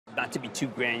not to be too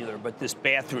granular, but this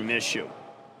bathroom issue,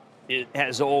 it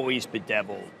has always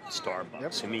bedeviled Starbucks.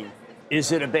 Yep. I mean,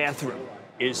 is it a bathroom?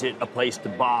 Is it a place to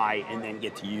buy and then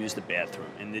get to use the bathroom?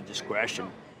 And the discretion,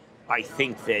 I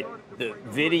think that the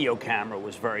video camera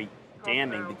was very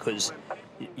damning because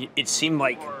it seemed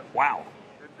like, wow,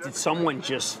 did someone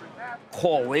just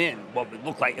call in what would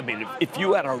look like? I mean, if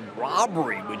you had a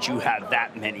robbery, would you have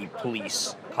that many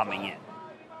police coming in?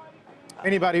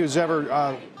 Anybody who's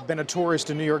ever been a tourist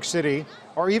in New York City,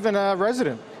 or even a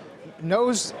resident,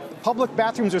 knows public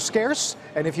bathrooms are scarce,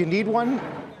 and if you need one,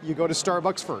 you go to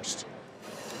Starbucks first.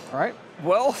 All right?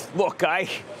 Well, look,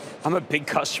 I'm a big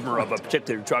customer of a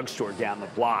particular drugstore down the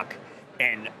block.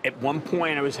 And at one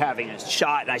point I was having a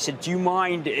shot, and I said, do you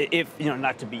mind if,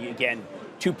 not to be, again,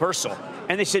 too personal.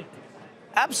 And they said,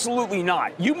 absolutely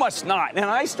not. You must not. And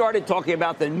I started talking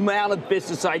about the amount of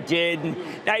business I did, and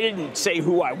I didn't say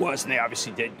who I was, and they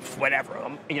obviously did whatever.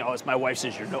 As my wife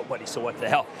says, you're nobody, so what the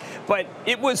hell? But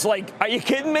it was like, are you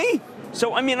kidding me?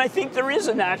 So, I mean, I think there is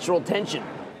a natural tension.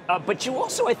 But you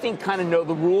also, I think, kind of know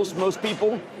the rules, most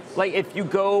people. Like, if you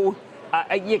go,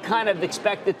 you kind of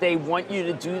expect that they want you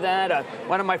to do that.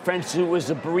 One of my friends who was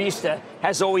a barista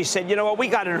has always said, you know what, we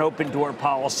got an open door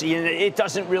policy, and it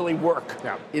doesn't really work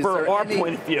for our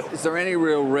point of view. Is there any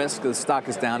real risk the stock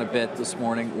is down a bit this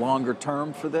morning, longer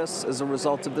term for this as a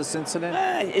result of this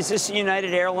incident? Is this a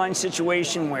United Airlines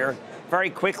situation where very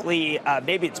quickly,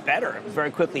 maybe it's better,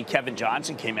 very quickly Kevin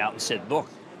Johnson came out and said, look,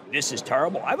 this is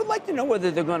terrible. I would like to know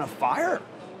whether they're going to fire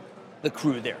the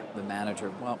crew there. The manager,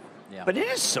 well, yeah. But it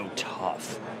is so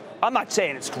tough. I'm not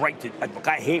saying it's great to, look,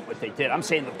 I hate what they did. I'm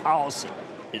saying the policy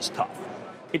is tough.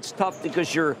 It's tough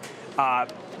because you're,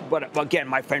 but again,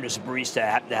 my friend was a barista,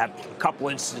 happened to have a couple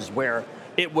instances where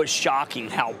it was shocking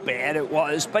how bad it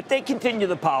was, but they continue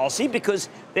the policy because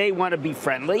they want to be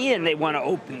friendly and they want to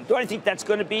open. Do I think that's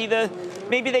going to be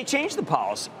maybe they change the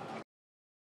policy?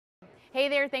 Hey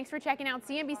there, thanks for checking out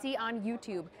CNBC on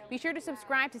YouTube. Be sure to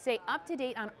subscribe to stay up to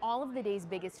date on all of the day's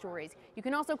biggest stories. You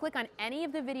can also click on any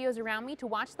of the videos around me to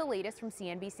watch the latest from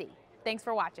CNBC. Thanks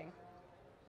for watching.